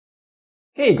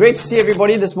Hey, great to see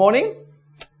everybody this morning.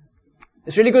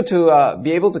 It's really good to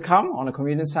be able to come on a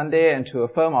Communion Sunday and to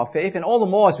affirm our faith, and all the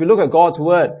more as we look at God's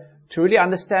Word to really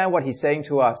understand what He's saying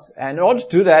to us. And in order to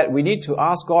do that, we need to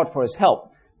ask God for His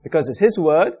help, because it's His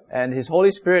Word and His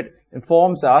Holy Spirit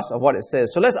informs us of what it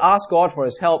says. So let's ask God for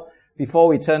His help before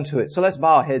we turn to it. So let's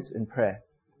bow our heads in prayer.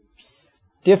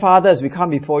 Dear Father, as we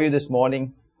come before you this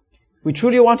morning, we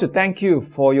truly want to thank you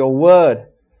for your Word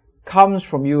comes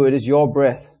from you. It is your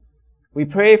breath. We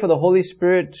pray for the Holy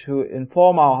Spirit to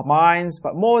inform our minds,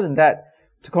 but more than that,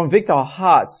 to convict our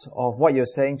hearts of what you're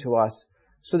saying to us,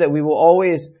 so that we will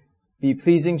always be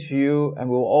pleasing to you and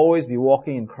we will always be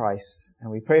walking in Christ. And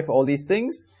we pray for all these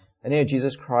things in the name of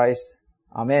Jesus Christ.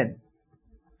 Amen.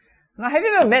 Now, have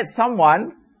you ever met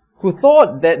someone who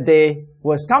thought that they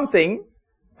were something,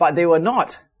 but they were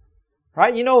not?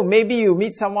 Right? You know, maybe you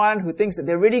meet someone who thinks that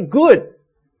they're really good,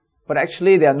 but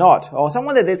actually they're not. Or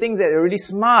someone that they think that they're really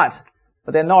smart,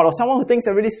 but they're not. Or someone who thinks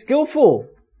they're really skillful,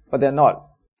 but they're not.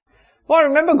 Well, I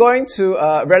remember going to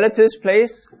a relative's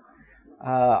place.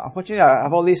 Unfortunately, I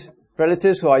have all these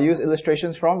relatives who I use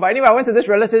illustrations from. But anyway, I went to this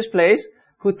relative's place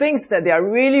who thinks that they are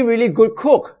really, really good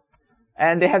cook.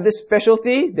 And they have this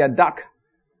specialty, their duck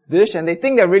dish, and they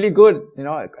think they're really good,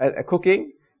 at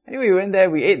cooking. Anyway, we went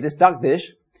there, we ate this duck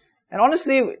dish. And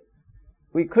honestly,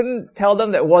 we couldn't tell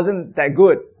them that it wasn't that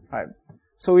good, right?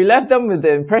 So we left them with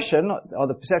the impression or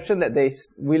the perception that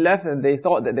we left and they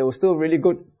thought that they were still really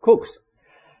good cooks.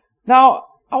 Now,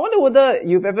 I wonder whether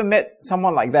you've ever met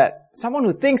someone like that. Someone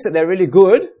who thinks that they're really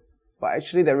good, but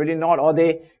actually they're really not, or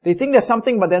they think they're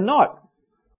something, but they're not.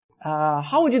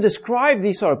 How would you describe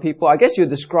these sort of people? I guess you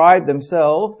describe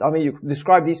you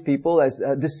describe these people as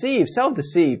deceived,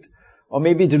 self-deceived, or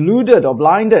maybe deluded or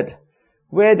blinded,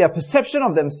 where their perception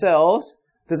of themselves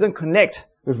doesn't connect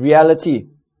with reality.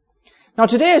 Now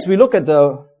today, as we look at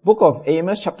the book of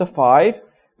Amos, chapter 5,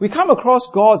 we come across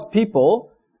God's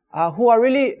people who are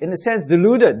really, in a sense,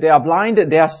 deluded. They are blinded.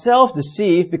 They are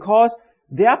self-deceived because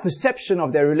their perception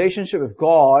of their relationship with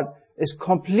God is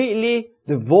completely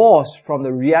divorced from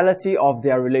the reality of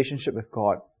their relationship with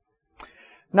God.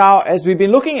 Now, as we've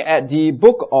been looking at the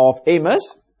book of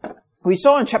Amos, we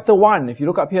saw in chapter 1, if you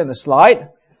look up here on the slide,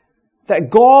 that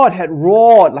God had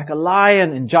roared like a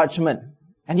lion in judgment.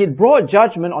 And He had brought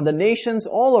judgment on the nations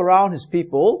all around His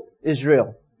people,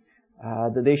 Israel.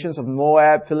 The nations of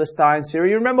Moab, Philistine,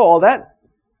 Syria. You remember all that?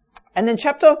 And in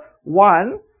chapter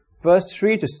 1, verse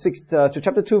 3 to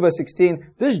chapter 2, verse 16,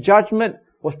 this judgment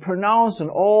was pronounced on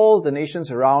all the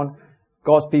nations around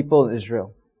God's people in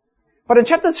Israel. But in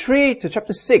chapter 3 to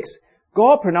chapter 6,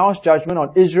 God pronounced judgment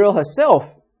on Israel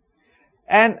herself.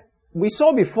 And we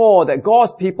saw before that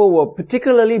God's people were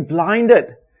particularly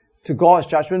blinded to God's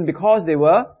judgment because they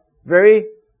were very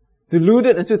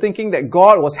deluded into thinking that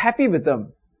God was happy with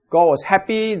them. God was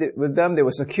happy with them. They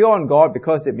were secure in God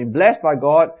because they'd been blessed by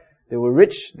God. They were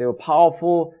rich, they were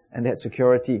powerful, and they had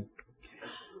security.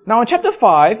 Now in chapter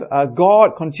 5,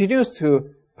 God continues to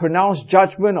pronounce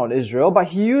judgment on Israel, but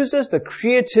He uses the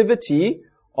creativity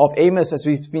of Amos. As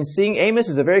we've been seeing, Amos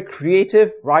is a very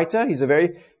creative writer. He's a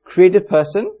very creative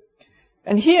person.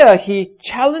 And here he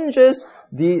challenges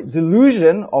the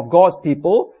delusion of God's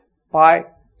people by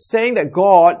saying that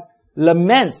God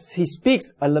laments. He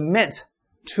speaks a lament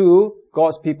to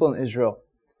God's people in Israel.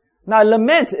 Now, a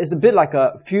lament is a bit like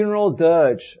a funeral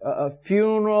dirge, a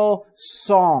funeral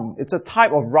song. It's a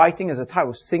type of writing, it's a type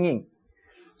of singing.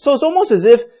 So it's almost as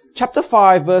if chapter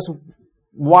 5, verse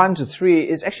 1 to 3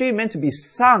 is actually meant to be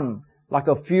sung like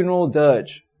a funeral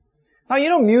dirge.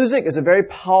 Now, music is a very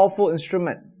powerful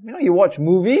instrument. You watch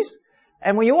movies,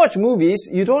 and when you watch movies,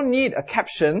 you don't need a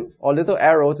caption or little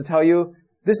arrow to tell you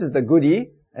this is the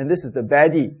goodie and this is the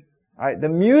baddie. Right? The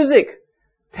music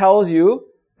tells you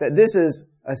that this is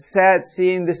a sad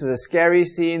scene, this is a scary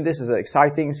scene, this is an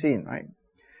exciting scene. Right?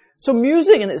 So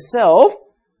music in itself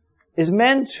is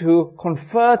meant to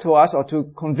confer to us or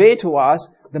to convey to us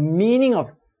the meaning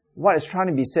of what is trying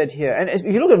to be said here. And if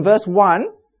you look at verse 1,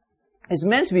 it's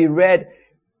meant to be read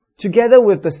together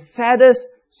with the saddest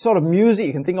sort of music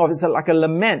you can think of. It's like a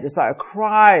lament. It's like a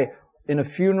cry in a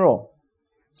funeral.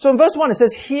 So in verse 1 it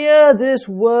says, "Hear this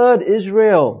word,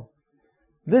 Israel.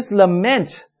 This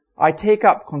lament I take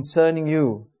up concerning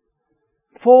you.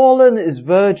 Fallen is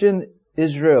virgin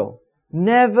Israel,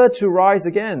 never to rise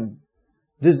again.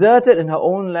 Deserted in her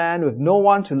own land with no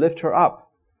one to lift her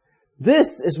up.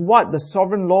 This is what the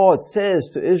sovereign Lord says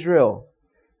to Israel.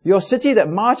 Your city that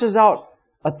marches out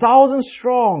 1,000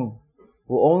 strong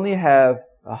will only have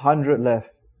 100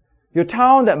 left. Your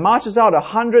town that marches out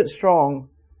 100 strong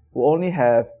will only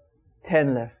have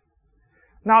 10 left."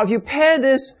 Now, if you pair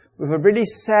this with a really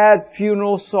sad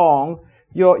funeral song,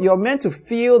 You're meant to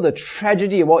feel the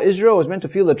tragedy. Well, Israel was meant to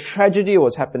feel the tragedy of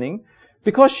what's happening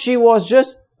because she was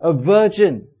just a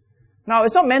virgin. Now,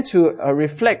 it's not meant to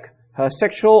reflect her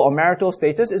sexual or marital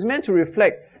status. It's meant to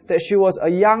reflect that she was a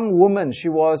young woman. She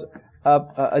was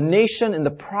a nation in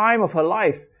the prime of her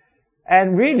life.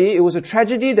 And really, it was a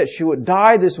tragedy that she would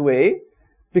die this way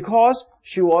because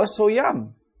she was so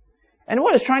young. And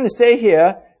what it's trying to say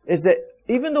here is that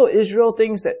even though Israel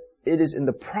thinks that it is in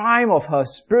the prime of her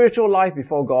spiritual life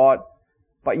before God,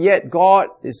 but yet God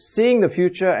is seeing the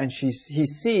future and He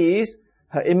sees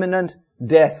her imminent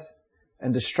death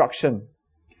and destruction.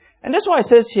 And that's why it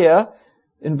says here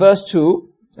in verse 2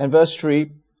 and verse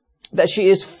 3 that she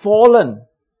is fallen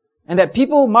and that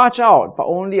people march out, but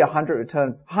only 100 return.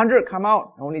 100 come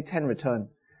out, only 10 return.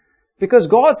 Because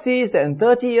God sees that in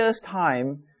 30 years'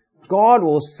 time, God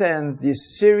will send the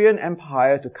Assyrian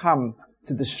Empire to come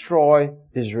to destroy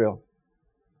Israel.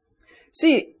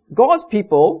 See, God's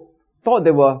people thought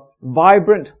they were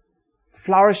vibrant,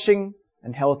 flourishing,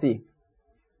 and healthy.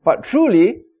 But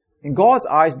truly, in God's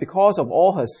eyes, because of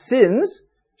all her sins,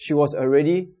 she was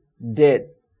already dead.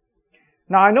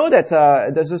 Now, I know that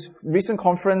there's this recent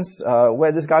conference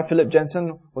where this guy, Philip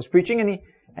Jensen, was preaching,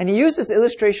 and he used this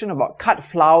illustration about cut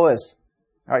flowers.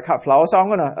 All right, cut flowers. So I'm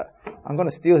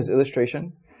gonna steal his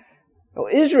illustration. So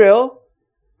Israel,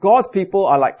 God's people,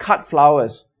 are like cut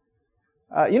flowers.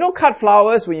 You know, cut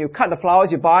flowers. When you cut the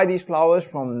flowers, you buy these flowers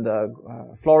from the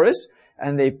florist,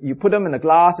 and you put them in a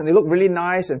glass, and they look really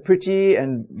nice and pretty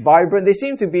and vibrant. They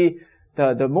seem to be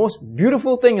the most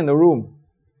beautiful thing in the room.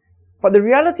 But the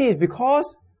reality is,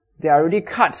 because they are already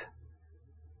cut,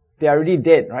 they are already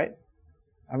dead, right?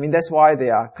 I mean, that's why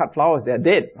they are cut flowers. They are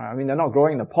dead. I mean, they're not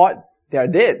growing in a pot. They are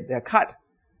dead. They are cut.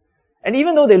 And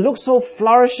even though they look so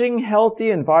flourishing, healthy,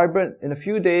 and vibrant, in a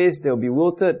few days, they'll be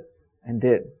wilted and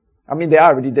dead. I mean, they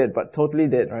are already dead, but totally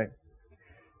dead, right?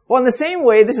 Well, in the same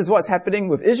way, this is what's happening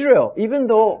with Israel. Even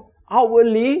though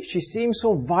outwardly she seems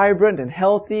so vibrant and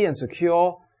healthy and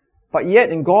secure, but yet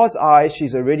in God's eyes,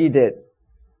 she's already dead.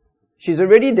 She's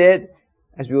already dead,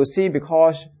 as we will see,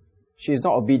 because she is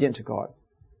not obedient to God.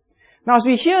 Now, as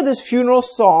we hear this funeral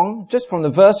song, just from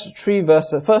the first three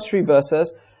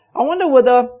verses, I wonder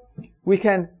whether we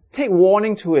can take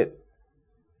warning to it.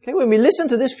 Okay, when we listen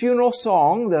to this funeral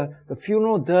song, the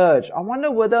funeral dirge, I wonder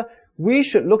whether we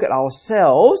should look at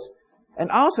ourselves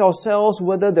and ask ourselves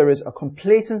whether there is a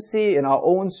complacency in our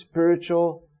own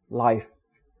spiritual life.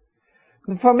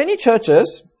 For many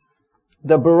churches,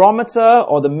 the barometer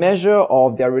or the measure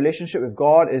of their relationship with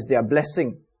God is their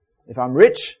blessing. If I'm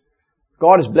rich,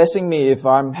 God is blessing me. If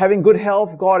I'm having good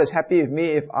health, God is happy with me.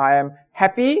 If I am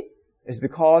happy, it's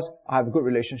because I have a good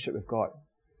relationship with God.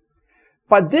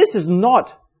 But this is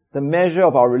not the measure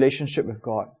of our relationship with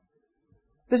God.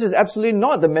 This is absolutely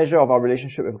not the measure of our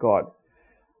relationship with God.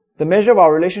 The measure of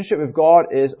our relationship with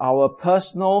God is our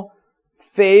personal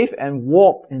faith and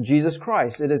walk in Jesus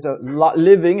Christ. It is a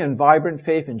living and vibrant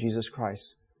faith in Jesus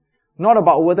Christ. Not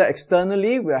about whether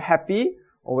externally we're happy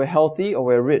or we're healthy or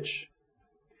we're rich.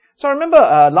 So I remember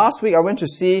last week I went to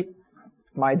see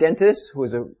my dentist, who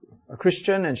is a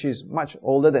Christian, and she's much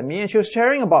older than me, and she was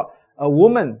sharing about a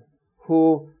woman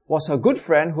who was her good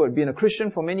friend who had been a Christian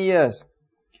for many years.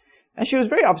 And she was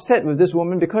very upset with this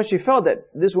woman because she felt that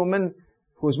this woman,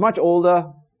 who was much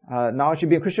older, now she'd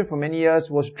been a Christian for many years,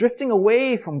 was drifting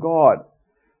away from God.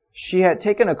 She had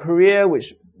taken a career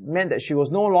which meant that she was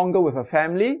no longer with her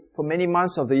family for many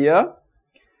months of the year.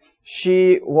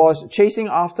 She was chasing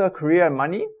after career and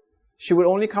money. She would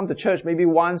only come to church maybe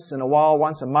once in a while,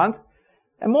 once a month.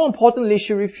 And more importantly,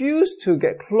 she refused to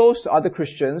get close to other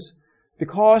Christians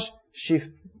because she,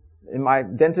 in my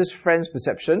dentist friend's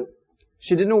perception,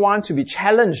 she didn't want to be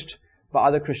challenged by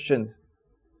other Christians.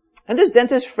 And this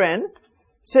dentist friend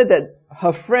said that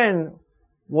her friend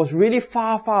was really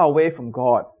far, far away from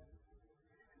God.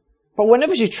 But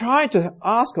whenever she tried to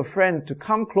ask her friend to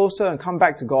come closer and come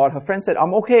back to God, her friend said,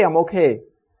 I'm okay.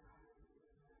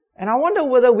 And I wonder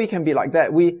whether we can be like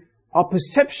that. Our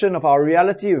perception of our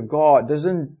reality with God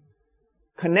doesn't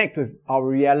connect with our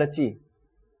reality.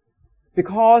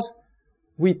 Because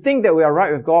we think that we are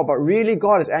right with God, but really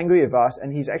God is angry with us,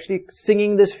 and He's actually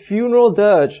singing this funeral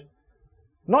dirge,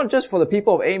 not just for the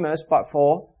people of Amos, but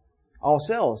for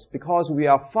ourselves, because we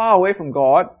are far away from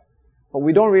God, but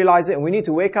we don't realize it, and we need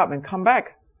to wake up and come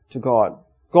back to God.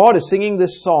 God is singing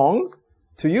this song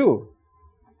to you.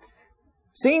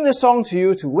 Singing this song to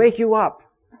you to wake you up,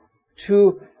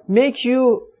 to make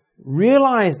you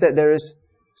realize that there is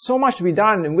so much to be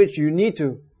done in which you need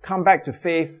to come back to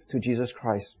faith to Jesus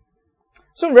Christ.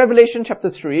 So in Revelation chapter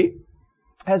 3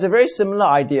 has a very similar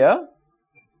idea.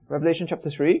 Revelation chapter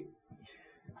 3.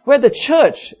 where the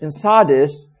church in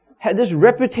Sardis had this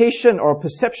reputation or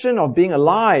perception of being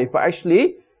alive, but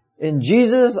actually, in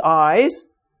Jesus' eyes,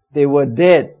 they were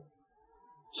dead.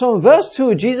 So in verse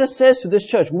 2, Jesus says to this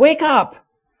church, "Wake up!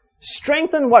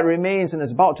 Strengthen what remains and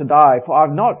is about to die, for I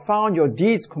have not found your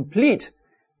deeds complete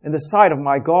in the sight of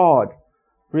my God.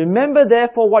 Remember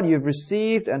therefore what you have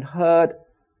received and heard,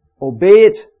 obey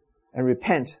it and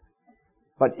repent.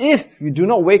 But if you do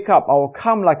not wake up, I will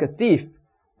come like a thief,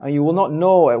 and you will not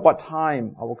know at what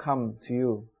time I will come to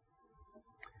you."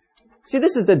 See,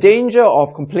 this is the danger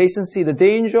of complacency, the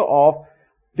danger of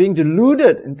being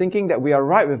deluded in thinking that we are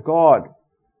right with God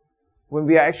when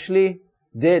we are actually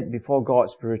dead before God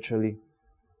spiritually.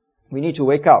 We need to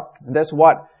wake up. And that's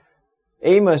what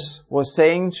Amos was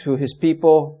saying to his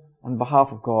people on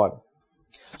behalf of God.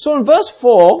 So in verse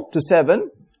 4 to 7,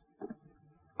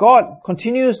 God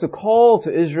continues to call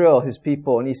to Israel, his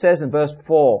people, and he says in verse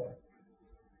 4,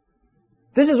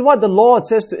 "This is what the Lord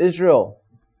says to Israel.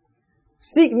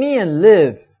 Seek me and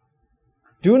live.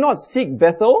 Do not seek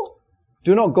Bethel.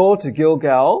 Do not go to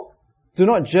Gilgal. Do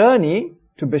not journey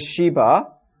to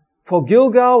Beersheba. For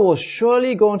Gilgal will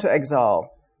surely go into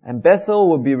exile, and Bethel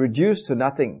will be reduced to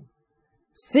nothing.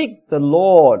 Seek the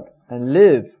Lord and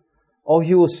live, or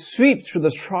he will sweep through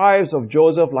the tribes of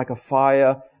Joseph like a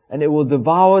fire, and it will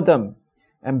devour them,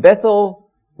 and Bethel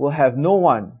will have no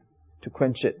one to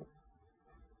quench it."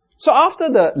 So after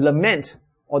the lament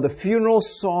or the funeral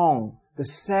song, the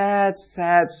sad,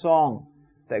 sad song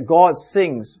that God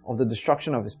sings of the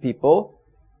destruction of his people,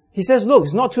 he says, look,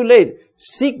 it's not too late.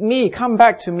 Seek me, come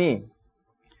back to me.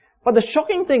 But the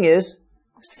shocking thing is,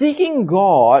 seeking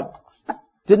God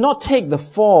did not take the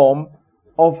form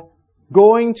of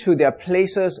going to their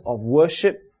places of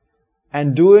worship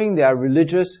and doing their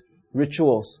religious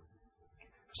rituals.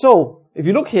 So, if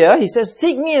you look here, he says,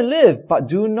 "Seek me and live, but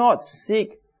do not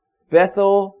seek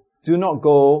Bethel, do not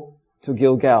go to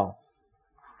Gilgal."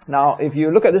 Now, if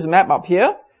you look at this map up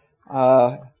here,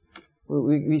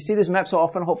 we see this map so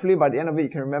often, hopefully by the end of it you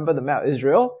can remember the map of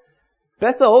Israel.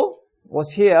 Bethel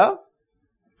was here,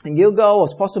 and Gilgal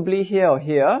was possibly here or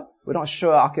here. We're not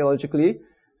sure archaeologically.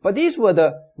 But these were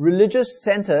the religious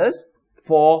centers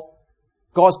for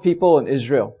God's people in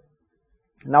Israel.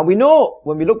 Now we know,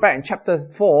 when we look back in chapter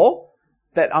 4,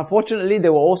 that unfortunately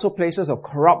there were also places of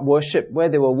corrupt worship, where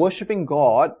they were worshipping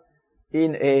God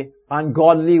in a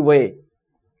ungodly way.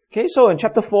 Okay, so in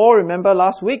chapter 4, remember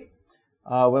last week,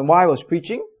 when I was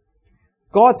preaching,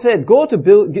 God said, "Go to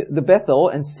the Bethel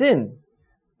and sin.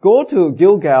 Go to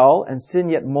Gilgal and sin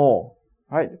yet more."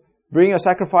 Right? Bring your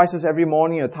sacrifices every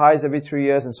morning, your tithes every 3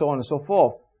 years, and so on and so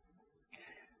forth.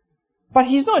 But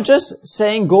he's not just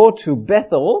saying go to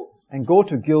Bethel and go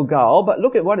to Gilgal, but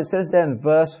look at what it says there in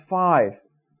verse 5.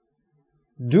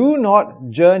 "Do not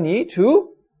journey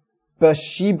to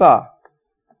Beersheba."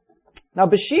 Now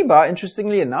Beersheba,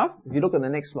 interestingly enough, if you look at the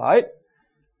next slide,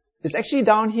 it's actually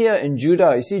down here in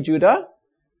Judah. You see Judah?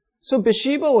 So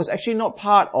Beersheba was actually not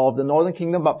part of the northern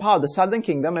kingdom, but part of the southern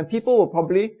kingdom, and people were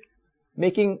probably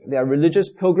making their religious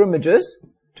pilgrimages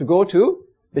to go to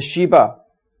Beersheba.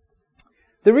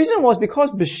 The reason was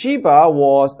because Beersheba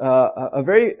was a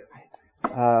very,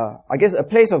 a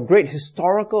place of great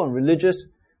historical and religious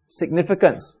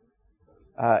significance.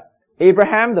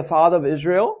 Abraham, the father of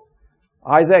Israel,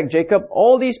 Isaac, Jacob,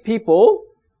 all these people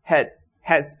had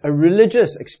a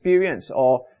religious experience,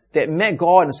 or they had met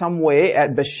God in some way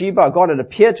at Beersheba. God had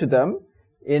appeared to them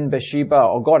in Beersheba,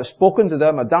 or God had spoken to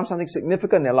them or done something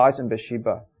significant in their lives in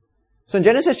Beersheba. So in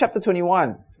Genesis chapter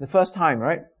 21, the first time,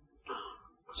 right?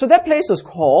 So that place was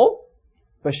called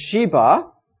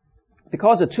Beersheba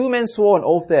because the two men swore an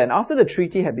oath there. And after the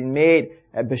treaty had been made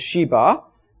at Beersheba,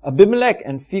 Abimelech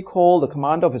and Phicol, the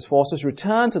commander of his forces,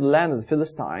 returned to the land of the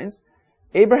Philistines.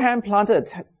 Abraham planted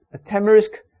a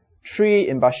tamarisk tree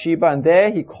in Beersheba, and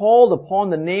there he called upon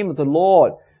the name of the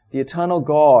Lord, the eternal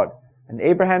God. And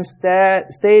Abraham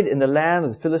stayed in the land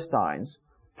of the Philistines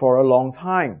for a long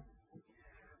time.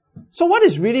 So what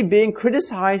is really being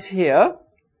criticized here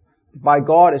by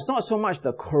God is not so much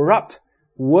the corrupt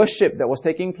worship that was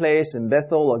taking place in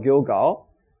Bethel or Gilgal.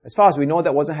 As far as we know,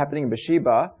 that wasn't happening in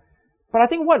Beersheba. But I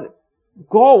think what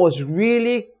God was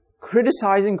really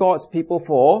criticizing God's people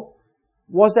for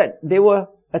was that they were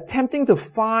attempting to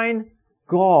find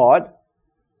God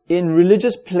in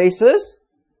religious places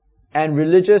and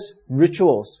religious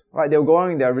rituals. Right? They were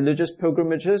going their religious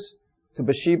pilgrimages to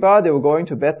Beersheba, they were going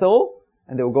to Bethel,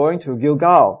 and they were going to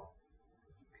Gilgal.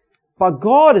 But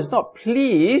God is not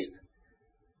pleased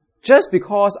just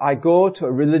because I go to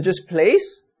a religious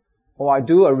place or I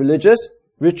do a religious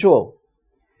ritual.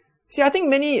 See, I think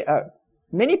many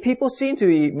many people seem to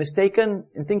be mistaken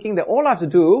in thinking that all I have to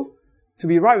do to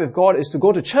be right with God is to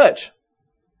go to church,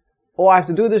 or I have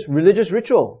to do this religious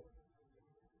ritual.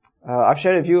 I've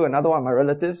shared with you another one of my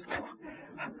relatives,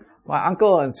 my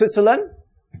uncle in Switzerland,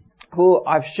 who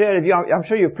I've shared with you. I'm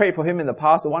sure you've prayed for him in the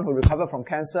past, the one who recovered from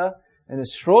cancer in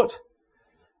his throat.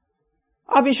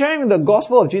 I've been sharing the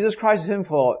gospel of Jesus Christ with him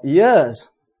for years.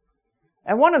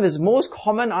 And one of his most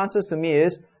common answers to me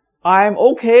is, I'm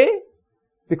okay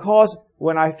because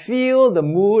when I feel the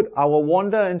mood, I will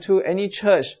wander into any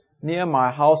church near my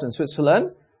house in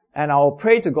Switzerland and I will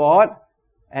pray to God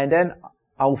and then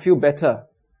I will feel better.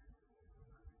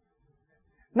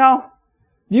 Now,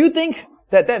 do you think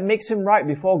that makes him right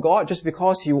before God just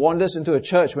because he wanders into a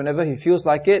church whenever he feels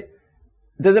like it?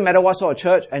 It doesn't matter what sort of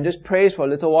church, and just prays for a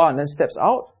little while and then steps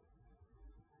out?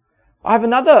 I have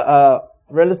another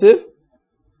relative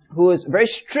who is very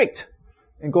strict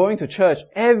in going to church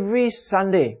every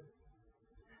Sunday.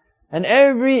 And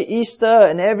every Easter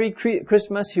and every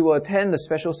Christmas he will attend the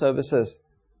special services.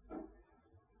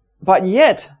 But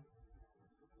yet,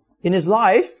 in his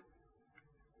life,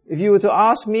 if you were to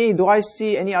ask me, do I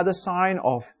see any other sign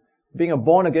of being a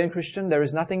born-again Christian? There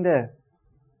is nothing there.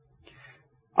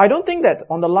 I don't think that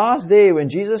on the last day when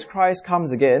Jesus Christ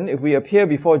comes again, if we appear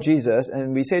before Jesus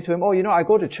and we say to him, I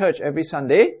go to church every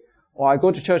Sunday, or I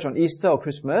go to church on Easter or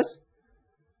Christmas,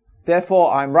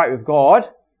 therefore I'm right with God,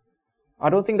 I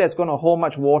don't think that's going to hold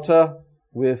much water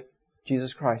with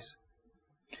Jesus Christ.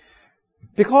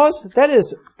 Because that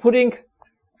is putting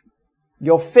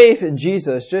your faith in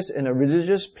Jesus just in a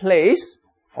religious place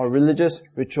or religious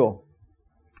ritual.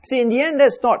 See, in the end,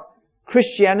 that's not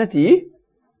Christianity,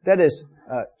 that is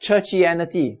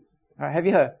churchianity. Right, have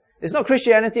you heard? It's not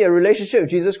Christianity, a relationship with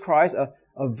Jesus Christ, a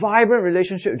vibrant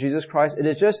relationship with Jesus Christ. It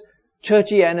is just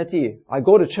churchianity. I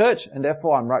go to church and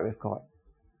therefore I'm right with God.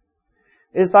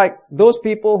 It's like those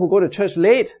people who go to church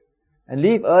late and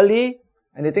leave early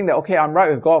and they think that, okay, I'm right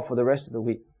with God for the rest of the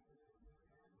week.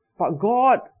 But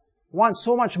God wants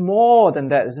so much more than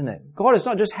that, isn't it? God is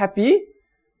not just happy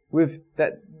with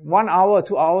that 1 hour or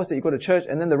 2 hours that you go to church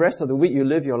and then the rest of the week you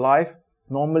live your life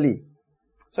normally.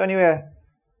 So anyway,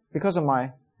 because of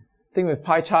my thing with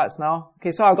pie charts now,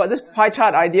 okay, so I've got this pie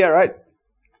chart idea, right?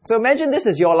 So imagine this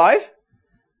is your life.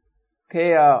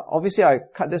 Okay, obviously I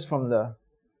cut this from the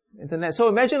internet. So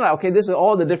imagine this is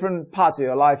all the different parts of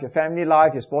your life, your family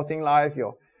life, your sporting life,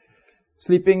 your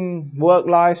sleeping, work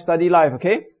life, study life,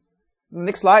 okay?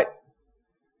 Next slide.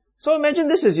 So imagine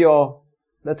this is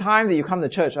the time that you come to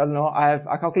church. I don't know,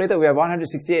 I calculated we have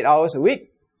 168 hours a week.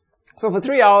 So for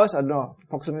 3 hours, I don't know,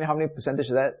 approximately how many percentage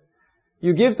is that?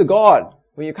 You give to God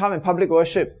when you come in public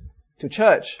worship to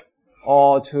church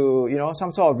or to,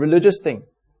 some sort of religious thing.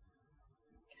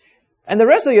 And the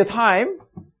rest of your time,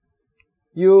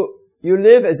 you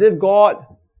live as if God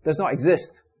does not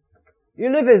exist. You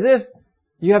live as if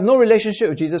you have no relationship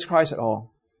with Jesus Christ at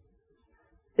all.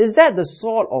 Is that the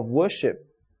sort of worship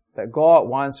that God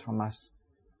wants from us?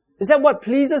 Is that what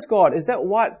pleases God? Is that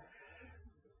what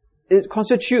it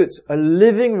constitutes a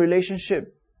living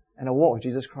relationship and a walk with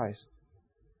Jesus Christ?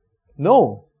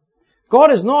 No.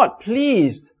 God is not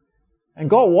pleased, and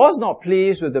God was not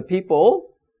pleased with the people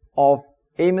of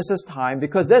Amos's time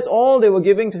because that's all they were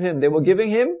giving to him. They were giving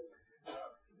him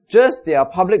just their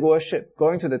public worship,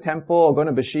 going to the temple or going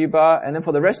to Bathsheba, and then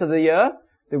for the rest of the year,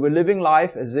 they were living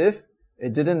life as if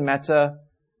it didn't matter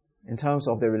in terms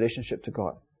of their relationship to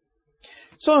God.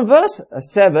 So in verse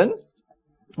 7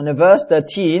 and in verse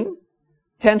 10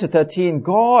 to 13,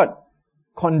 God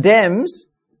condemns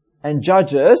and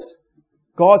judges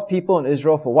God's people in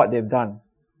Israel for what they've done.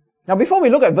 Now before we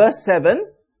look at verse 7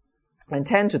 and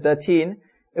 10 to 13,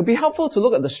 it would be helpful to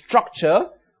look at the structure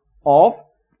of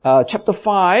chapter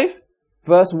 5,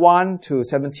 verse 1 to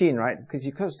 17, right? Because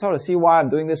you can sort of see why I'm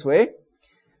doing this way.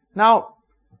 Now,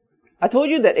 I told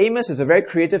you that Amos is a very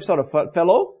creative sort of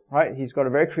fellow, right? He's got a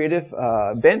very creative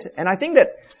bent. And I think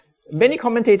that many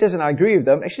commentators, and I agree with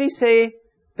them, actually say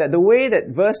that the way that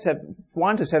verse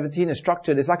 1 to 17 is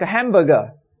structured is like a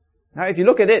hamburger. Now, if you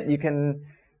look at it, you can,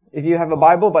 if you have a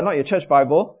Bible, but not your church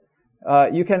Bible,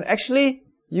 you can actually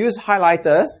use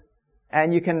highlighters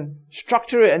and you can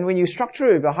structure it. And when you structure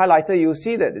it with a highlighter, you'll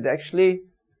see that it actually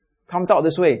comes out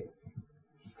this way.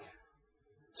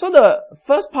 So the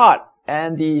first part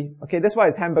and that's why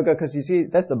it's hamburger, because you see,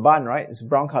 that's the bun, right? It's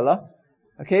brown color.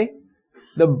 Okay?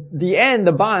 The end,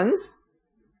 the buns,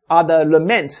 are the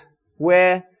lament,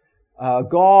 where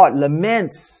God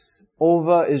laments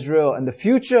over Israel and the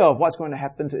future of what's going to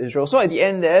happen to Israel. So at the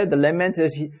end there, the lament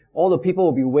is all the people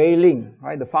will be wailing,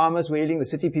 right? The farmers wailing, the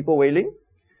city people wailing.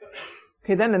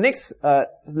 Okay, then the next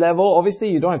level, obviously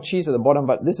you don't have cheese at the bottom,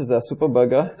 but this is a super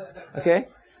burger. Okay,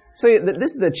 so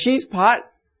this is the cheese part,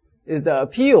 is the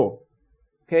appeal.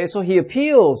 Okay, so he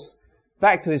appeals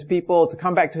back to his people to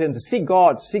come back to him, to seek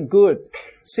God, to seek good,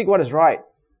 seek what is right.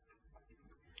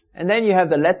 And then you have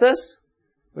the lettuce,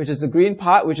 which is the green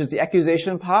part, which is the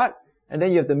accusation part. And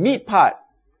then you have the meat part.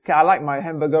 Okay, I like my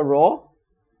hamburger raw.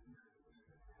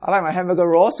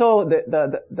 So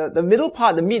the middle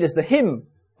part, the meat, is the hymn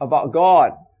about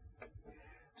God.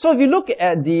 So if you look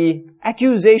at the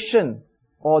accusation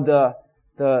or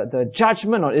the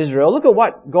judgment on Israel, look at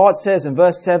what God says in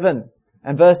verse 7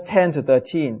 and verse 10 to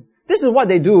 13. This is what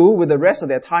they do with the rest of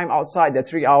their time outside their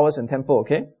 3 hours in temple,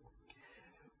 okay?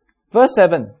 Verse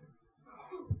 7.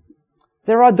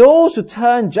 There are those who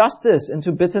turn justice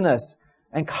into bitterness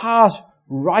and cast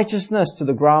righteousness to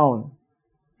the ground.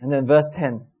 And then verse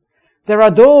 10. There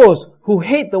are those who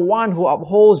hate the one who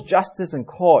upholds justice in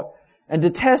court and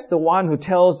detest the one who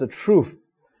tells the truth.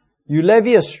 You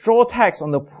levy a straw tax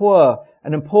on the poor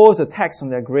and impose a tax on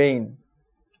their grain.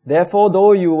 Therefore,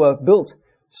 though you have built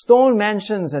stone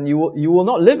mansions and you will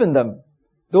not live in them,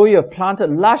 though you have planted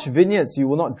lush vineyards, you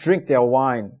will not drink their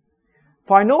wine.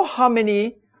 For I know how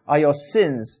many are your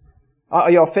sins, are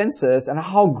your offenses, and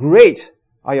how great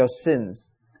are your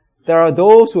sins. There are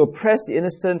those who oppress the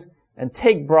innocent and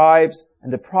take bribes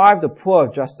and deprive the poor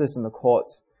of justice in the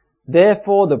courts.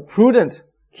 Therefore, the prudent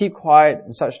keep quiet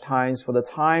in such times, for the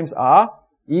times are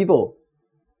evil.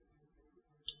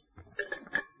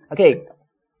 Okay,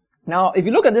 now if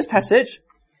you look at this passage,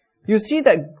 you see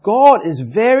that God is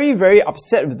very, very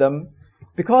upset with them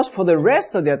because for the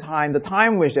rest of their time, the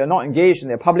time which they are not engaged in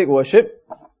their public worship,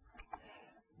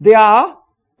 they are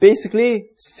basically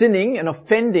sinning and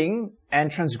offending and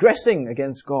transgressing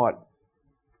against God.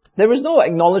 There is no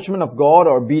acknowledgement of God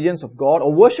or obedience of God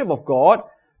or worship of God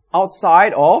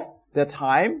outside of their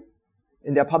time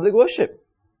in their public worship.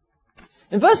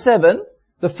 In verse 7,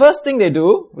 the first thing they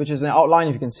do, which is an outline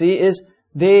if you can see, is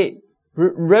they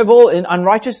revel in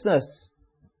unrighteousness.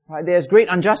 Right? There's great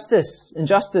injustice.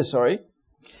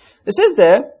 It says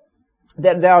there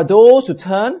that there are those who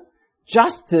turn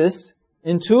justice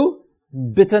into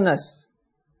bitterness.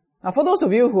 Now, for those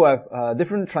of you who have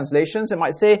different translations, it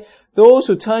might say those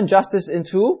who turn justice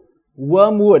into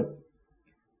wormwood.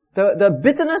 The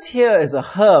bitterness here is a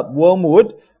herb,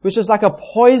 wormwood, which is like a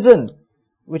poison,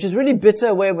 which is really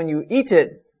bitter, where when you eat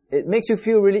it, it makes you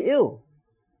feel really ill.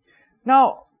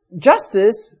 Now,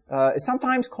 justice is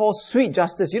sometimes called sweet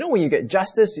justice. You know, when you get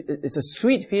justice, it's a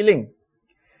sweet feeling.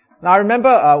 Now, I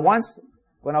remember once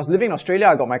when I was living in Australia,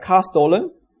 I got my car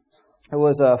stolen. It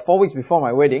was 4 weeks before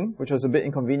my wedding, which was a bit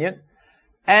inconvenient.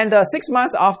 And 6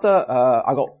 months after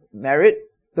I got married,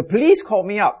 the police called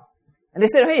me up. And they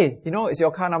said, hey, you know, it's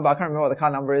your car number. I can't remember what the car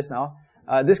number is now.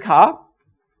 This car.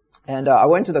 And I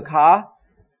went to the car.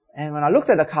 And when I looked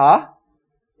at the car,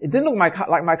 it didn't look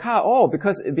like my car at all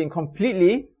because it had been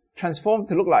completely transformed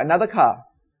to look like another car.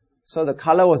 So the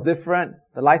color was different.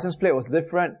 The license plate was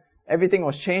different. Everything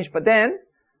was changed. But then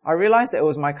I realized that it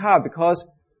was my car because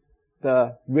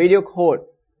the radio code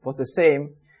was the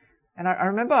same. And I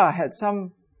remember I had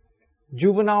some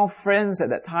juvenile friends at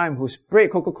that time who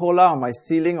sprayed Coca-Cola on my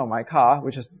ceiling of my car,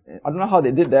 which is, I don't know how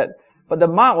they did that, but the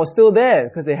mark was still there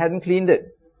because they hadn't cleaned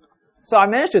it. So I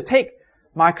managed to take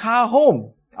my car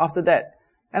home after that.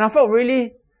 And I felt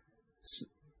really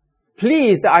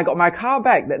pleased that I got my car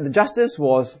back, that the justice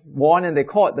was won and they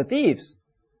caught the thieves.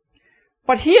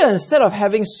 But here, instead of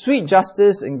having sweet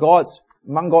justice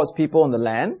among God's people in the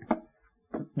land,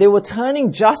 they were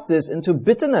turning justice into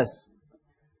bitterness.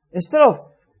 Instead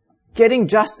of getting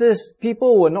justice,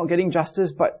 people were not getting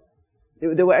justice, but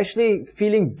they were actually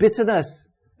feeling bitterness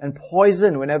and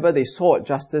poison whenever they sought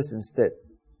justice instead.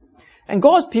 And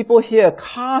God's people here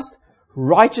cast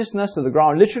righteousness to the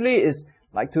ground. Literally is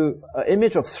like an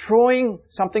image of throwing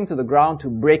something to the ground to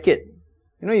break it.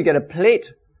 You know, you get a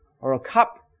plate or a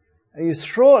cup, and you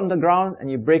throw it on the ground and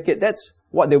you break it. That's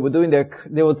what they were doing.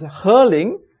 They were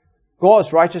hurling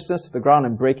God's righteousness to the ground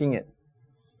and breaking it.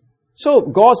 So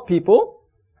God's people,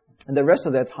 and the rest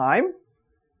of their time,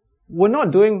 were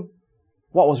not doing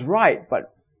what was right,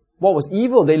 but what was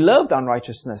evil. They loved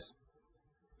unrighteousness.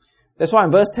 That's why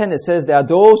in verse 10 it says, there are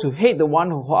those who hate the one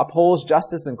who upholds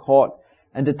justice in court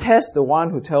and detest the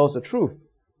one who tells the truth.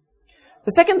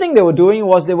 The second thing they were doing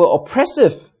was they were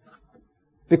oppressive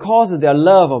because of their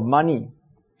love of money.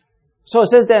 So it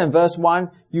says there in verse 1,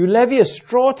 you levy a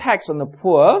straw tax on the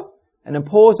poor and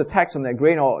impose a tax on their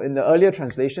grain, or in the earlier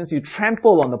translations, you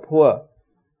trample on the poor.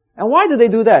 And why do they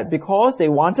do that? Because they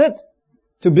wanted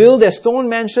to build their stone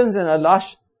mansions and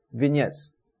lush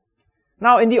vineyards.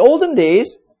 Now, in the olden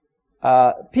days,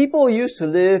 people used to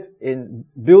live in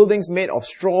buildings made of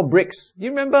straw bricks. Do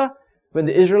you remember when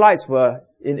the Israelites were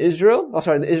in Israel?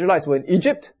 The Israelites were in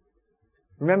Egypt.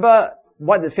 Remember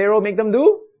what did Pharaoh make them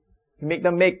do? He made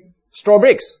them make straw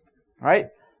bricks, right?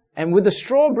 And with the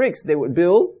straw bricks, they would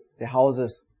build their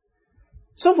houses.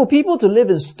 So for people to live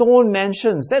in stone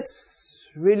mansions, that's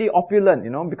really opulent,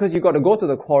 because you've got to go to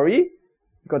the quarry,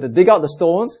 you've got to dig out the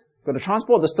stones, you've got to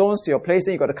transport the stones to your place,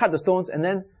 then you've got to cut the stones and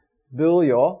then build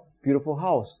your beautiful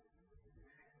house.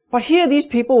 But here these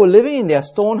people were living in their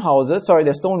stone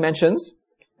mansions,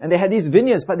 and they had these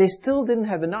vineyards, but they still didn't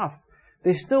have enough.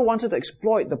 They still wanted to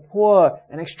exploit the poor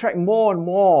and extract more and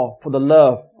more for the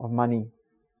love of money.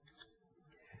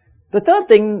 The third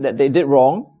thing that they did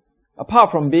wrong,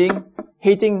 apart from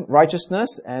hating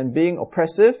righteousness and being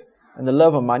oppressive and the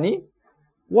love of money,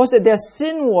 was that their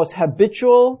sin was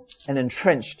habitual and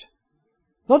entrenched.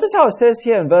 Notice how it says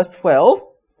here in verse 12,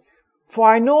 "For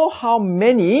I know how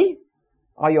many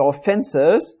are your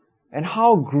offenses and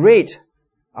how great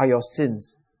are your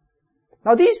sins."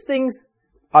 Now these things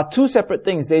are two separate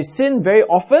things. They sin very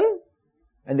often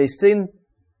and they sin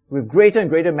with greater and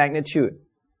greater magnitude.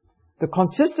 The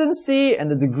consistency and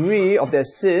the degree of their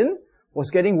sin was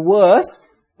getting worse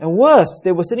and worse.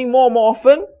 They were sinning more and more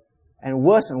often and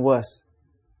worse.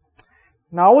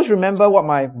 Now I always remember what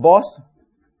my boss,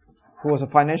 who was a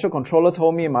financial controller,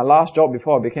 told me in my last job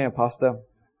before I became a pastor.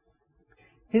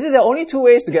 He said there are only two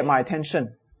ways to get my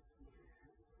attention.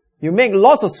 You make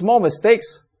lots of small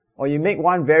mistakes or you make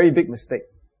one very big mistake.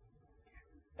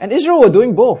 And Israel were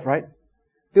doing both, right?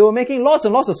 They were making lots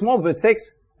and lots of small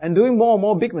mistakes and doing more and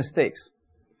more big mistakes.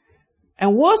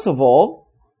 And worst of all,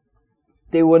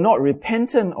 they were not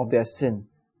repentant of their sin.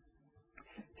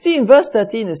 See, in verse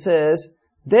 13 it says,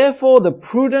 "Therefore the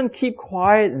prudent keep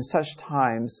quiet in such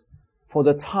times, for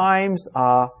the times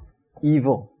are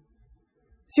evil."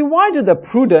 See, why do the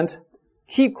prudent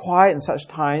keep quiet in such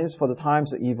times, for the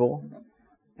times are evil?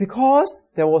 Because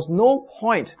there was no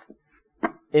point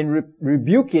in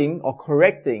rebuking or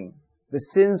correcting the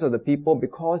sins of the people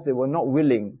because they were not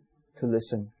willing to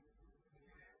listen.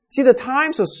 See, the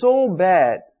times were so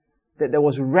bad that there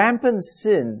was rampant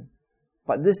sin,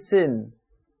 but this sin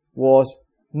was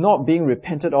not being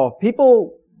repented of. There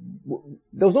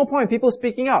was no point in people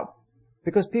speaking up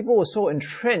because people were so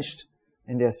entrenched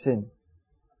in their sin.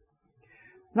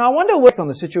 Now I wonder on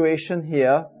the situation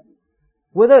here,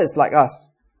 whether it's like us.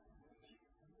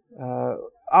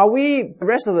 Are we, the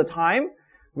rest of the time,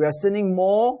 we are sinning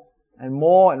more and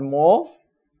more and more,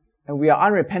 and we are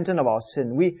unrepentant of our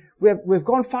sin. We've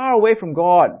gone far away from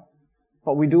God,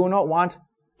 but we do not want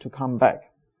to come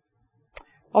back.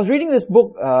 I was reading this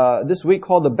book this week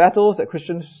called The Battles That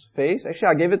Christians Face. Actually,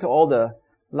 I gave it to all the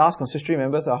last consistory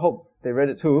members. I hope they read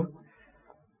it too.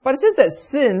 But it says that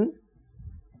sin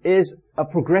is a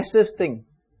progressive thing.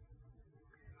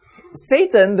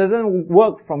 Satan doesn't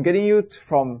work from getting you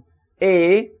from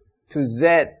A to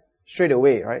Z straight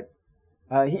away, right?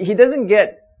 He doesn't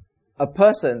get a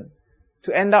person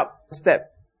to end up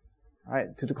step,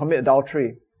 right, to commit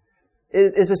adultery.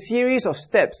 It is a series of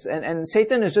steps, and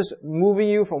Satan is just moving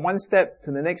you from one step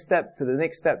to the next step, to the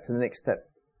next step, to the next step.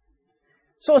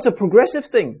 So it's a progressive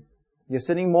thing. You're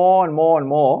sinning more and more and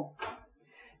more.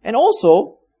 And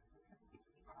also,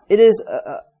 it is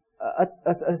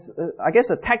I guess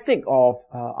a tactic of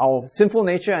our sinful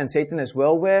nature and Satan as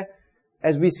well, where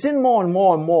as we sin more and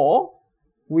more and more,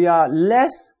 we are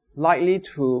less likely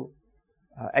to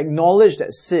acknowledge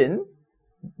that sin.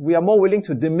 We are more willing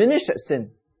to diminish that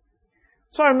sin.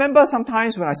 So I remember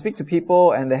sometimes when I speak to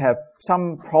people and they have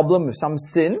some problem with some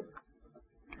sin,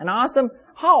 and I ask them,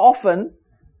 how often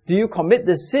do you commit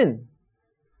this sin?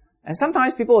 And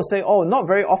sometimes people will say, oh, not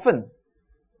very often.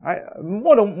 Right?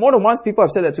 More than once people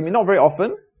have said that to me, not very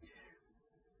often.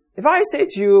 If I say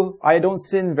to you, I don't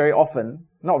sin very often,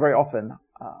 not very often,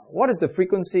 what is the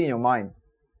frequency in your mind?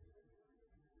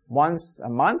 Once a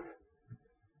month?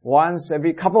 Once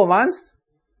every couple of months?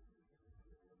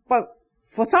 But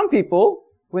for some people,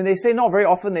 when they say not very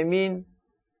often, they mean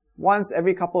once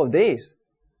every couple of days.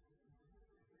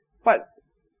 But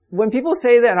when people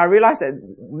say that, and I realize that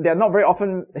they're not very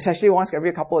often, especially once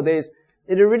every couple of days,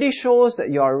 it really shows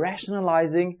that you are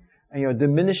rationalizing and you're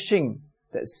diminishing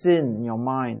that sin in your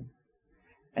mind.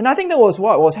 And I think that was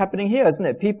what was happening here, isn't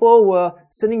it? People were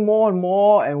sinning more and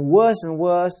more and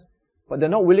worse, but they're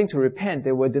not willing to repent.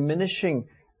 They were diminishing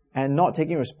and not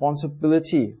taking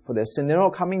responsibility for their sin. They're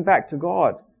not coming back to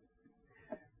God.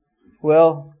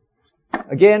 Well,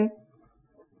 again,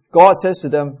 God says to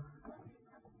them,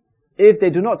 if they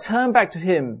do not turn back to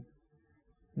Him,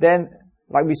 then,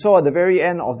 like we saw at the very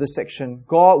end of this section,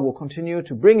 God will continue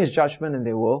to bring His judgment and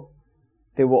they will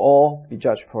they will all be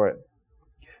judged for it.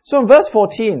 So in verse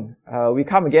 14, we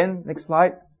come again. Next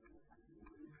slide.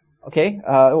 Okay,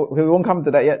 we won't come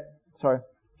to that yet. Sorry.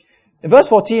 In verse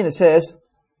 14 it says,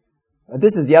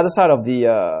 this is the other side of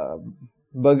the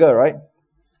burger, right?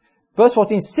 Verse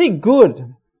 14, seek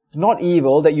good, not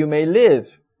evil, that you may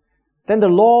live. Then the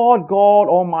Lord God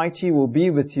Almighty will be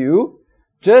with you,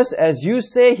 just as you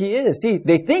say He is. See,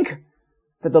 they think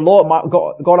that the Lord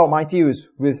God Almighty is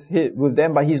with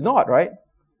them, but He's not, right?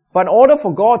 But in order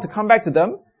for God to come back to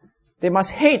them, they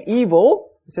must hate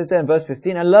evil, it says there in verse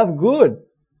 15, and love good.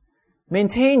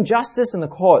 Maintain justice in the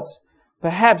courts.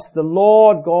 Perhaps the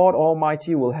Lord God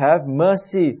Almighty will have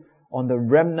mercy on the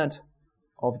remnant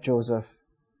of Joseph.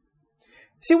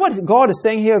 See, what God is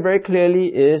saying here very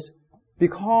clearly is,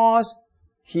 because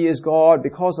He is God,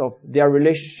 because of their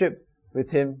relationship with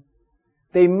Him,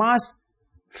 they must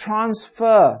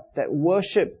transfer that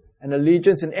worship and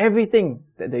allegiance in everything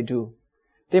that they do.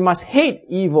 They must hate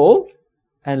evil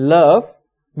and love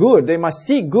good. They must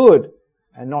seek good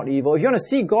and not evil. If you want to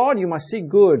seek God, you must seek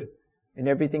good in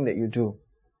everything that you do.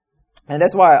 And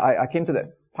that's why I came to that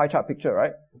pie chart picture,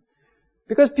 right?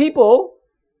 Because people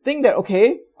think that,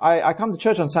 okay, I come to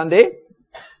church on Sunday,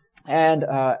 and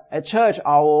at church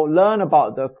I will learn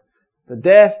about the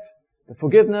death, the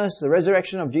forgiveness, the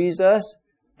resurrection of Jesus,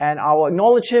 and I will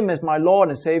acknowledge Him as my Lord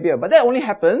and Savior. But that only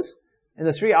happens in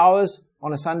the 3 hours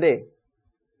on a Sunday.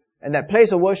 And that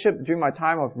place of worship during my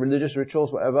time of religious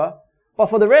rituals, whatever. But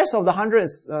for the rest of the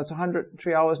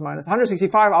 103 hours minus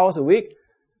 165 hours a week,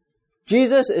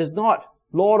 Jesus is not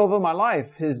Lord over my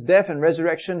life. His death and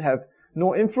resurrection have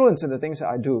no influence in the things that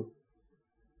I do.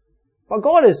 But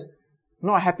God is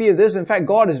not happy with this. In fact,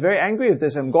 God is very angry with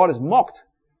this, and God is mocked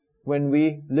when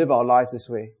we live our lives this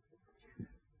way.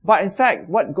 But in fact,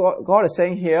 what God is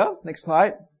saying here, next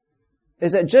slide,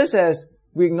 is that just as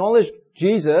we acknowledge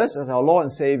Jesus as our Lord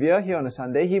and Savior here on a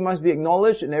Sunday, He must be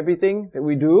acknowledged in everything that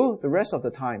we do the rest of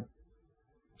the time.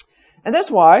 And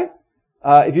that's why,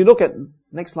 if you look at,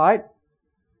 next slide,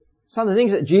 some of the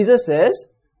things that Jesus says,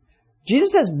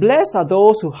 blessed are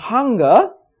those who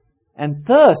hunger and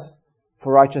thirst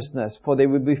for righteousness, for they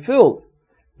will be filled.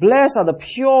 Blessed are the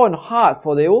pure in heart,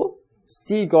 for they will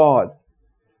see God.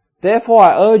 Therefore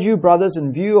I urge you, brothers,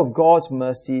 in view of God's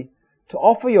mercy, to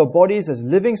offer your bodies as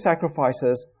living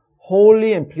sacrifices,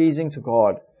 holy and pleasing to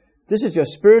God. This is your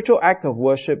spiritual act of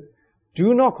worship.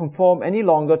 Do not conform any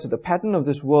longer to the pattern of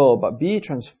this world, but be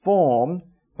transformed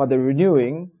by the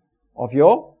renewing of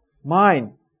your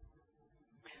mind.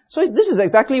 So this is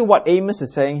exactly what Amos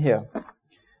is saying here.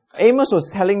 Amos was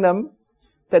telling them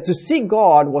that to seek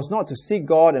God was not to seek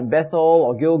God in Bethel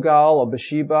or Gilgal or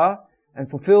Beersheba and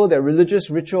fulfill their religious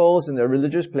rituals in their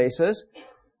religious places,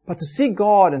 but to seek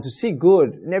God and to seek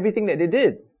good in everything that they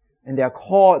did, in their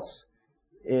courts,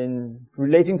 in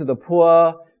relating to the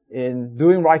poor, in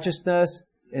doing righteousness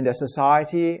in their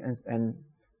society, and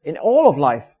in all of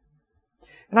life.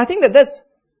 And I think that that's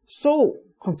so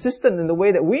consistent in the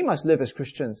way that we must live as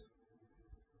Christians.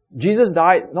 Jesus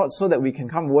died not so that we can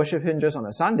come worship Him just on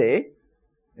a Sunday,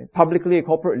 publicly,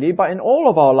 corporately, but in all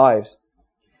of our lives.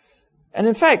 And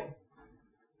in fact,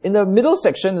 in the middle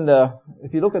section,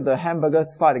 if you look at the hamburger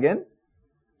slide again,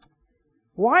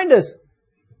 why does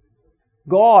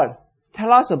God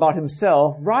tell us about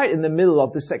Himself right in the middle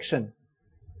of this section?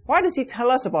 Why does He tell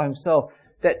us about Himself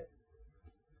that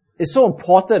is so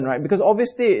important, right? Because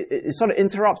obviously it sort of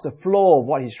interrupts the flow of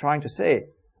what He's trying to say.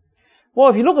 Well,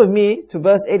 if you look with me to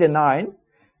verse 8 and 9,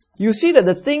 you see that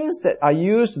the things that are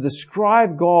used to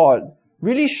describe God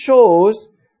really shows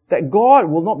that God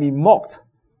will not be mocked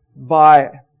by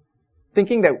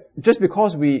thinking that just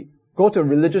because we go to a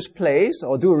religious place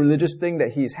or do a religious thing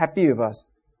that He is happy with us.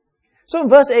 So in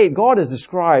verse 8, God is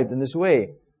described in this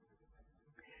way.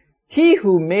 He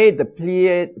who made the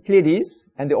Pleiades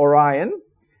and the Orion,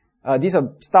 these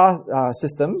are star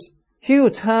systems. He who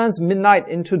turns midnight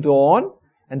into dawn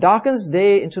and darkens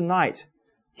day into night.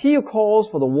 He who calls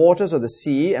for the waters of the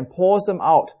sea and pours them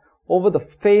out over the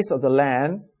face of the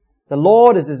land. The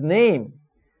Lord is His name.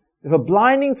 With a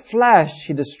blinding flash,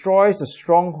 He destroys the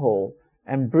stronghold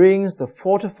and brings the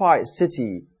fortified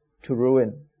city to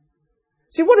ruin.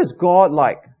 See, what is God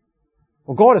like?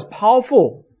 Well, God is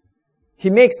powerful. He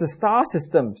makes the star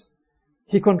systems.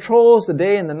 He controls the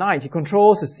day and the night. He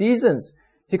controls the seasons.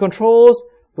 He controls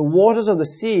the waters of the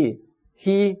sea.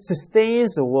 He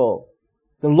sustains the world.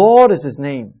 The Lord is His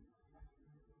name.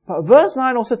 But verse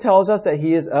 9 also tells us that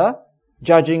He is a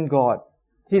judging God.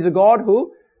 He's a God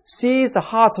who sees the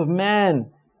hearts of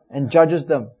man and judges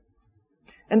them.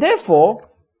 And therefore,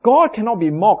 God cannot be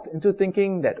mocked into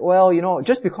thinking that, well,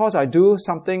 just because I do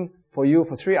something for you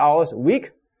for 3 hours a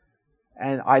week,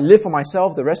 and I live for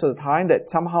myself the rest of the time, that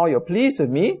somehow you're pleased with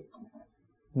me.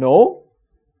 No.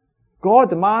 God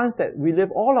demands that we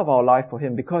live all of our life for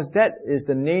Him, because that is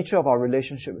the nature of our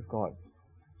relationship with God.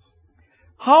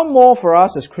 How more for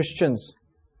us as Christians?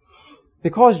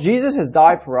 Because Jesus has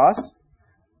died for us,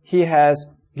 He has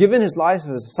given His life as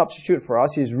a substitute for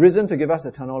us, He is risen to give us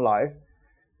eternal life,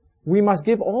 we must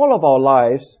give all of our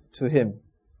lives to Him.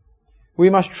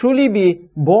 We must truly be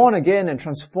born again and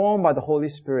transformed by the Holy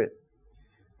Spirit.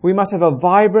 We must have a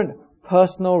vibrant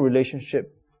personal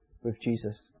relationship with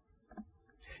Jesus.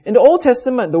 In the Old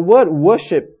Testament, the word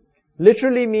worship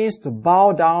literally means to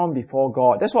bow down before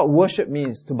God. That's what worship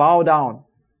means, to bow down.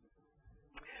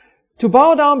 To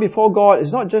bow down before God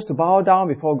is not just to bow down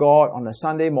before God on a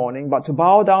Sunday morning, but to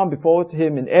bow down before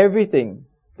Him in everything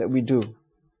that we do.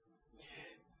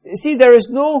 You see, there is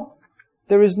no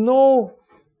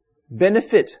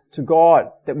benefit to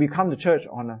God that we come to church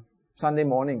on a Sunday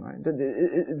morning, right?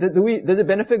 Does it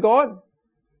benefit God?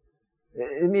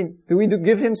 I mean, do we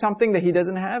give Him something that He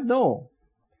doesn't have? No.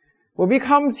 When we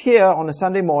come here on a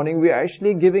Sunday morning, we are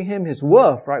actually giving Him His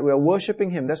worth, right? We are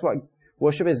worshipping Him. That's what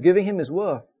worship is, giving Him His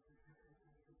worth.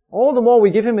 All the more we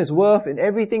give Him His worth in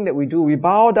everything that we do. We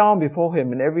bow down before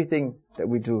Him in everything that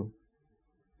we do.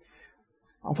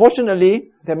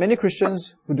 Unfortunately, there are many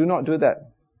Christians who do not do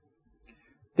that.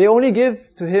 They only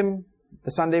give to Him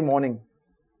the Sunday morning.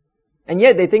 And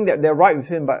yet they think that they're right with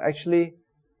Him, but actually,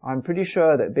 I'm pretty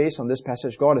sure that based on this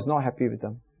passage, God is not happy with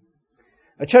them.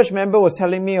 A church member was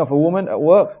telling me of a woman at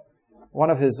work, one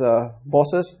of his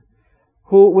bosses,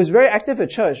 who was very active at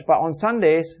church, but on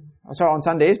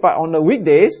the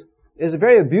weekdays, is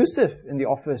very abusive in the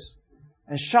office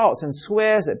and shouts and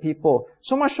swears at people,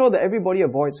 so much so that everybody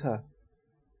avoids her.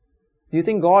 Do you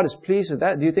think God is pleased with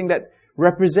that? Do you think that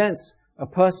represents a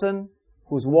person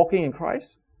who's walking in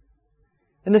Christ?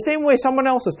 In the same way, someone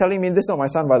else was telling me, this is not my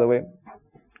son, by the way,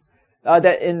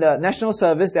 that in the national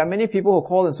service, there are many people who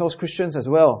call themselves Christians as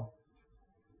well.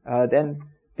 Then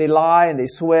they lie and they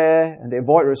swear and they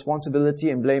avoid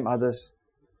responsibility and blame others.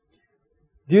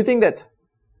 Do you think that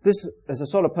this is the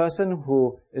sort of person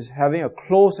who is having a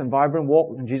close and vibrant walk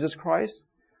with Jesus Christ,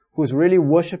 who is really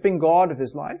worshipping God with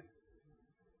his life?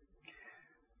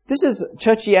 This is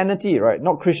churchianity, right?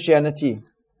 Not Christianity.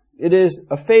 It is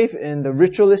a faith in the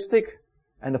ritualistic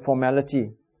and the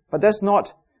formality. But that's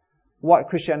not what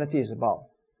Christianity is about.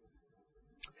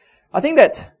 I think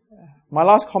that my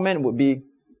last comment would be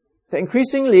that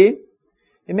increasingly,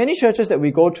 in many churches that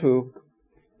we go to,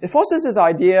 it fosters this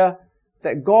idea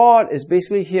that God is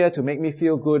basically here to make me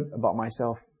feel good about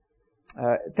myself.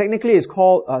 Technically, it's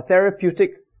called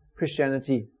therapeutic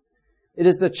Christianity. It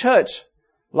is the church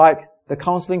like the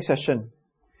counseling session.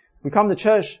 We come to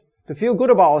church to feel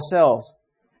good about ourselves.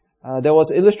 There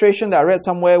was an illustration that I read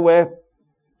somewhere where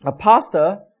a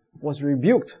pastor was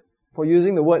rebuked for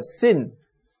using the word sin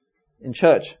in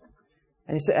church.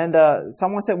 And he said,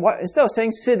 someone said, "What? Instead of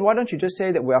saying sin, why don't you just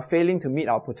say that we are failing to meet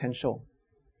our potential?"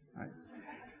 Right.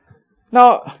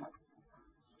 Now,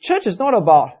 church is not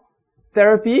about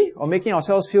therapy or making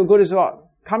ourselves feel good. It's about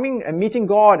coming and meeting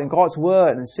God in God's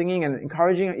Word and singing and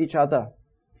encouraging each other.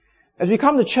 As we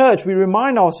come to church, we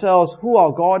remind ourselves who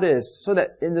our God is, so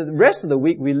that in the rest of the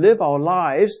week, we live our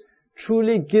lives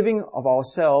truly giving of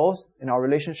ourselves in our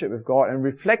relationship with God and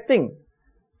reflecting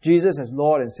Jesus as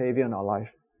Lord and Savior in our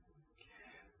life.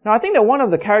 Now, I think that one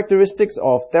of the characteristics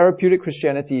of therapeutic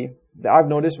Christianity that I've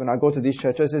noticed when I go to these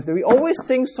churches is that we always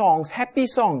sing songs, happy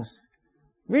songs,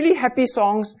 really happy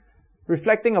songs,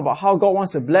 reflecting about how God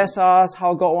wants to bless us,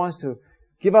 how God wants to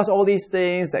give us all these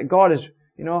things, that God is,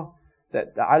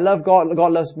 that I love God,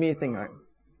 God loves me thing, right?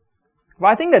 But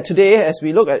I think that today, as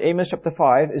we look at Amos chapter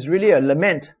 5, is really a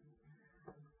lament.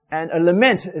 And a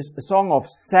lament is a song of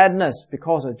sadness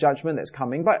because of judgment that's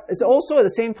coming. But it's also at the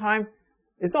same time,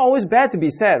 it's not always bad to be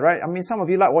sad, right? I mean, some of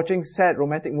you like watching sad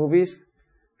romantic movies.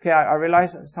 Okay, I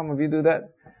realize some of you do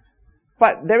that.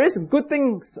 But there is good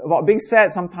things about being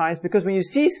sad sometimes, because when you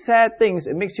see sad things,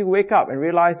 it makes you wake up and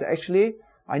realize that actually,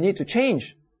 I need to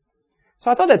change. So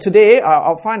I thought that today,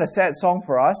 I'll find a sad song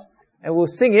for us, and we'll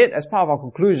sing it as part of our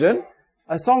conclusion.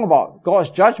 A song about God's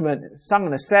judgment, sung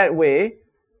in a sad way,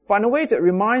 but in a way that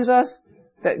reminds us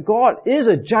that God is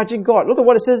a judging God. Look at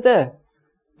what it says there.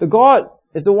 The God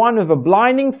is the one with a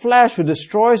blinding flash who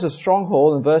destroys the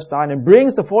stronghold in verse 9 and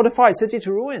brings the fortified city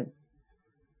to ruin.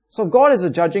 So God is a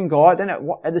judging God, and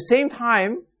at the same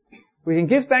time, we can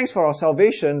give thanks for our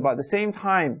salvation, but at the same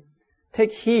time,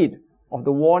 take heed of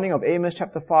the warning of Amos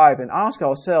chapter 5 and ask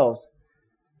ourselves,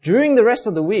 during the rest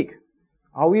of the week,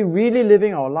 are we really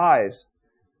living our lives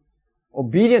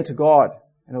obedient to God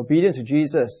and obedient to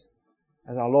Jesus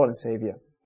as our Lord and Savior?